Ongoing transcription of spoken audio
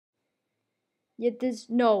Yet this,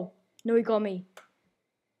 no, he got me.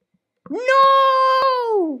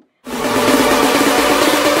 No!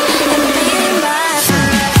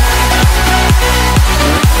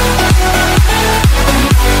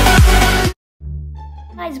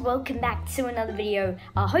 Guys, welcome back to another video.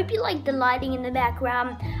 I hope you like the lighting in the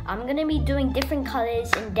background. I'm gonna be doing different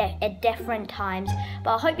colors at different times,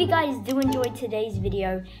 but I hope you guys do enjoy today's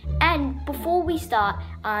video. And before we start,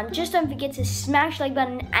 just don't forget to smash the like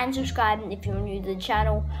button and subscribe if you're new to the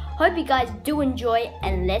channel. Hope you guys do enjoy,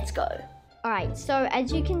 and let's go. Alright, so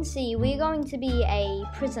as you can see, we're going to be a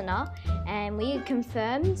prisoner, and we are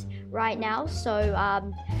confirmed right now. So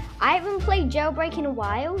I haven't played Jailbreak in a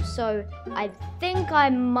while, so I think I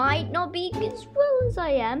might not be as well as I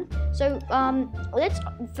am. So let's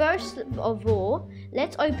first of all,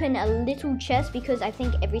 let's open a little chest, because I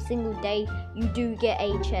think every single day you do get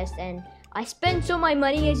a chest, and I spent all my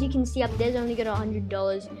money, as you can see up there's only got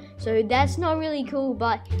 $100, so that's not really cool.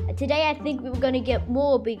 But today I think we're gonna get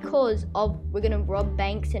more, because we're gonna rob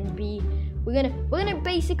banks and we're gonna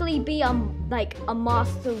basically be like a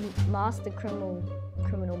master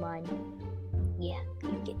criminal mind. Yeah,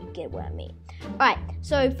 you get what I mean. Alright,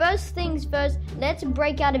 so first things first, let's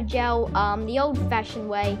break out of jail the old-fashioned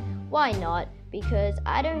way. Why not? Because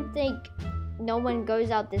I don't think no one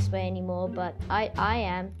goes out this way anymore, but I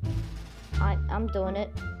am. I'm doing it.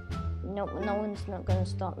 No one's not gonna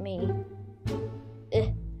stop me.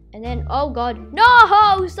 And then, oh god,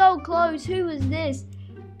 no! So close. Who is this?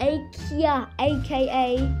 AKA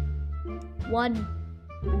AKA 1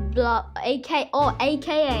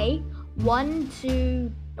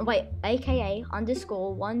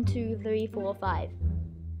 underscore 1 2 3 4 5.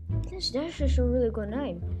 That's just a really good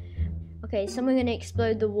name. Okay, someone gonna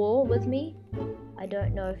explode the wall with me? I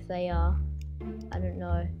don't know if they are. I don't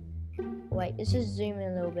know. Wait, let's just zoom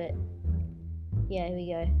in a little bit. Yeah, here we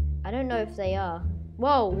go. I don't know if they are.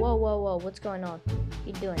 Whoa, what's going on? What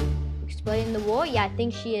you doing? Exploding the wall? Yeah, I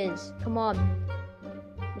think she is. Come on.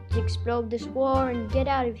 Let's explode this wall and get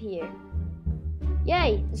out of here.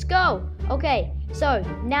 Yay, let's go. Okay, so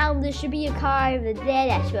now there should be a car over there.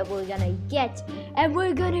 That's what we're gonna get. And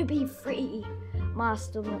we're gonna be free.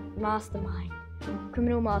 Mastermind.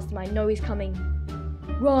 Criminal mastermind. No, he's coming.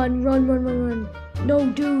 Run. No,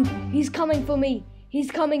 dude, he's coming for me.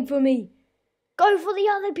 Go for the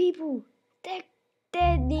other people.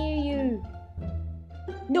 They're near you.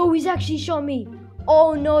 No, he's actually shot me.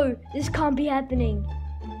 Oh no, this can't be happening.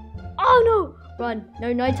 Oh no, run.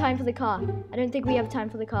 No time for the car. I don't think we have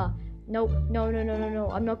time for the car. No,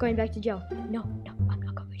 I'm not going back to jail. No, I'm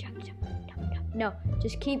not going back to jail. No,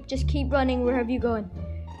 just keep running wherever you're going.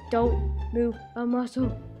 Don't move a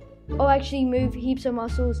muscle. Oh, actually move heaps of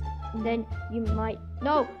muscles, and then you might.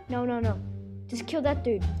 No. Just kill that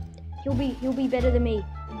dude. He'll be better than me.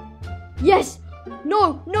 Yes.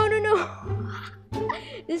 No.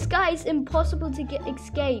 This guy is impossible to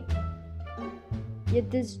escape. Yet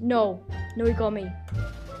this, no, he got me.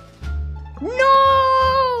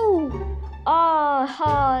 No! Oh,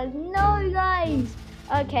 no, guys.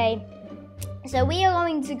 Okay, so we are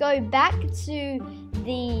going to go back to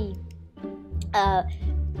the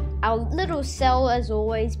our little cell as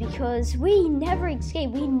always, because we never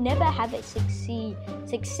escape. We never have a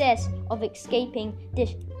success of escaping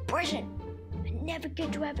this prison. I never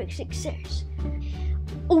get to have a success.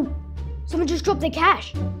 Oh, someone just dropped their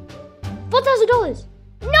cash. $4,000.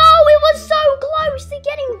 No, it was so close to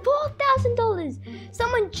getting $4,000.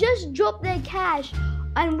 Someone just dropped their cash,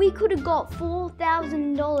 and we could have got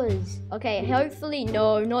 $4,000. Okay, hopefully,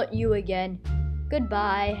 no, not you again.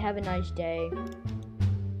 Goodbye. Have a nice day.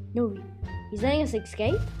 No, he's letting us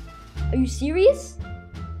escape? Are you serious?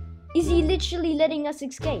 Is he literally letting us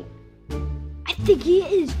escape? I think he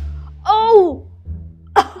is. Oh!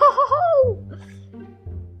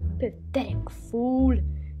 Pathetic fool.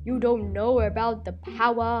 You don't know about the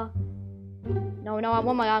power. No, I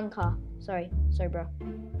want my own car. Sorry, bro.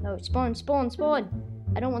 No, spawn.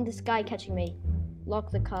 I don't want this guy catching me.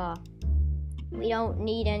 Lock the car. We don't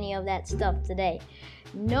need any of that stuff today.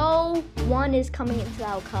 No one is coming into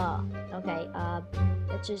our car. Okay,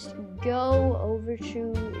 let's just go over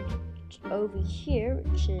here,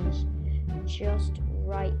 which is just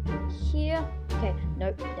right here. Okay,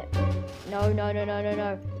 nope. No,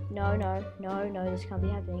 this can't be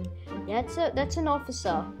happening. Yeah, that's an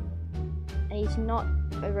officer, and he's not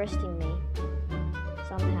arresting me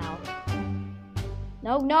somehow.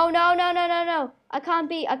 No. I can't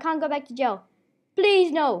go back to jail.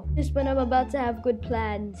 Please, no. Just when I'm about to have good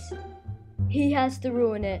plans, he has to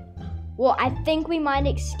ruin it. Well, I think we might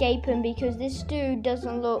escape him, because this dude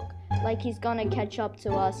doesn't look like he's gonna catch up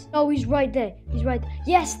to us. Oh, he's right there. He's right there.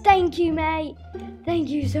 Yes, thank you, mate. Thank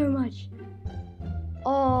you so much.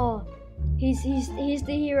 Oh, he's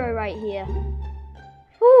the hero right here.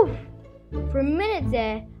 Whew. For a minute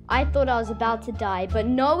there, I thought I was about to die, but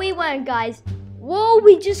no, we weren't, guys. Whoa,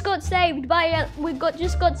 we just got saved by a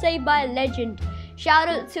legend. Shout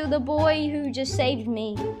out to the boy who just saved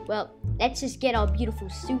me. Well, let's just get our beautiful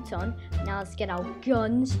suits on. Now let's get our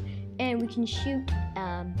guns, and we can shoot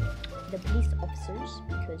the police officers,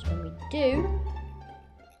 because when we do,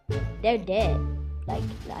 they're dead. Like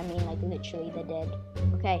literally they're dead.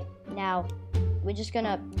 Okay, now we're just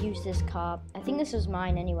gonna use this car. I think this is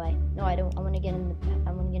mine anyway. No, I don't. I want to get in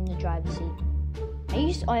the driver's seat.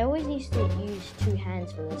 I always used to use 2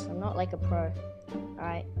 hands for this. I'm not like a pro. All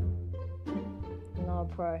right, I'm not a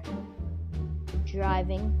pro.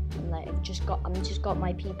 Driving. I've just got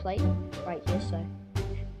my P plate right here, so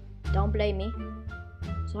don't blame me.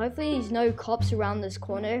 So hopefully there's no cops around this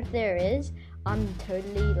corner. If there is, I'm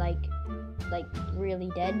totally like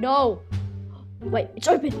really dead. No! Wait, it's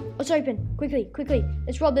open! It's open! Quickly!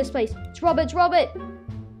 Let's rob this place. Let's rob it!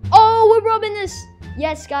 Oh, we're robbing this!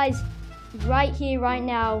 Yes, guys. Right here, right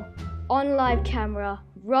now, on live camera,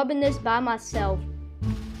 robbing this by myself.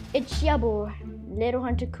 It's your boy, Little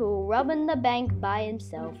Hunter Cool, robbing the bank by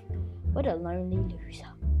himself. What a lonely loser.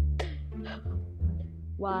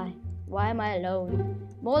 Why am I alone?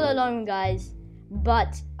 I'm all alone, guys.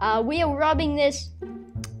 But we are robbing this.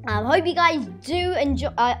 Hope you guys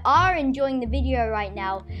are enjoying the video right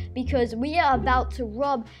now, because we are about to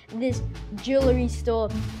rob this jewelry store.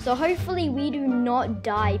 So hopefully we do not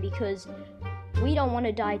die, because we don't want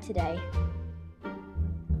to die today.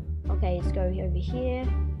 Okay, let's go over here.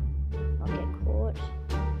 I'll get caught.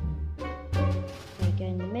 Okay, get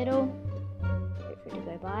in the middle. Wait for it to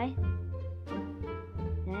go by.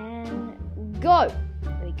 And go.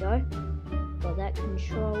 There we go. Got that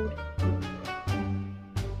controlled.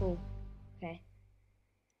 Oh, okay.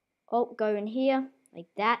 Oh, go in here, like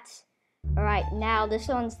that. Alright, now this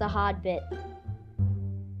one's the hard bit.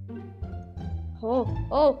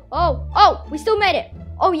 Oh, we still made it.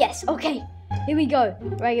 Oh, yes, okay. Here we go.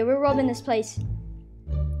 Right, we're robbing this place.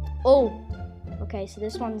 Oh, okay, so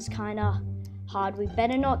this one's kind of hard. We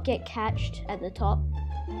better not get catched at the top.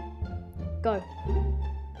 Go.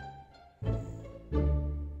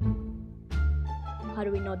 How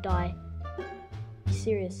do we not die?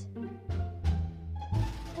 Serious.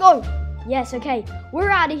 Go! Yes, okay. We're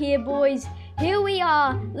out of here, boys. Here we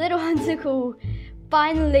are, Little Hunter Cool,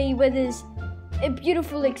 finally with his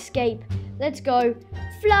beautiful escape. Let's go.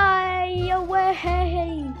 Fly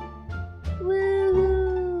away!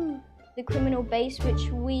 Woo! The criminal base, which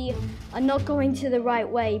we are not going to the right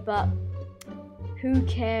way, but who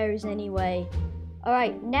cares anyway?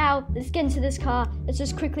 Alright, now let's get into this car. Let's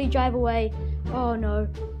just quickly drive away. Oh no,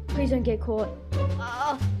 please don't get caught.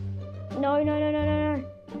 No.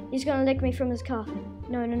 He's gonna lick me from his car.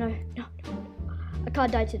 No. I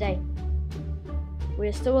can't die today. We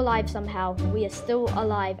are still alive somehow. We are still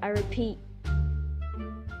alive. I repeat.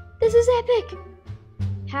 This is epic.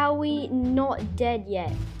 How we not dead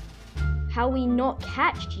yet? How we not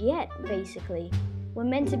catched yet, basically. We're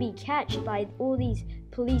meant to be catched by all these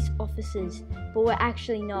police officers, but we're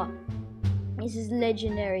actually not. This is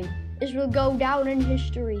legendary. This will go down in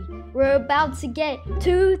history. We're about to get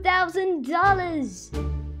 $2,000.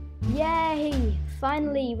 Yay!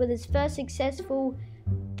 Finally, with his first successful,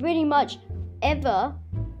 pretty much ever.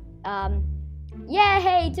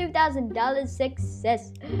 Yay! $2,000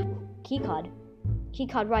 success. Keycard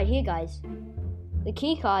right here, guys. The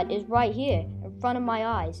keycard is right here in front of my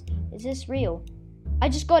eyes. Is this real? I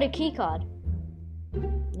just got a keycard.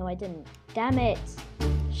 No, I didn't. Damn it.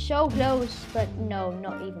 So close, but no,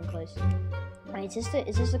 not even close. Alright, is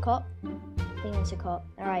this a cop? I think it's a cop.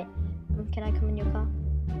 Alright. Can I come in your car?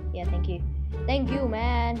 Yeah, thank you. Thank you,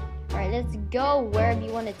 man. Alright, let's go wherever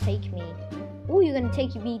you want to take me. Oh, you're going to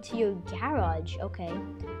take me to your garage. Okay.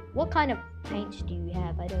 What kind of paints do you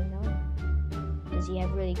have? I don't know. Does he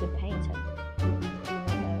have really good paints? I do not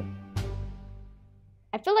know.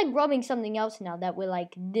 I feel like robbing something else now that we're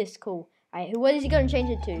like this cool. Alright, what is he going to change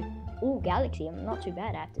it to? Oh, Galaxy. Not too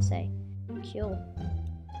bad, I have to say. Kill.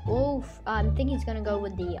 Oof. I think he's going to go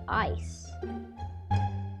with the ice.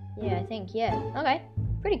 Yeah, I think, yeah. Okay.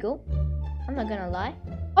 Pretty cool. I'm not going to lie.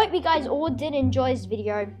 Hope you guys all did enjoy this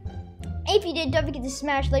video. If you did, don't forget to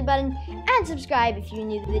smash the like button and subscribe if you're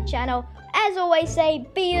new to the channel. As always, say,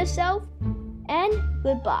 be yourself. And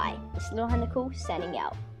goodbye. This is Little Hunter Cool signing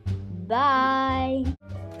out. Bye.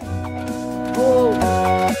 Oh.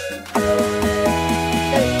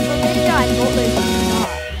 So, from this guy,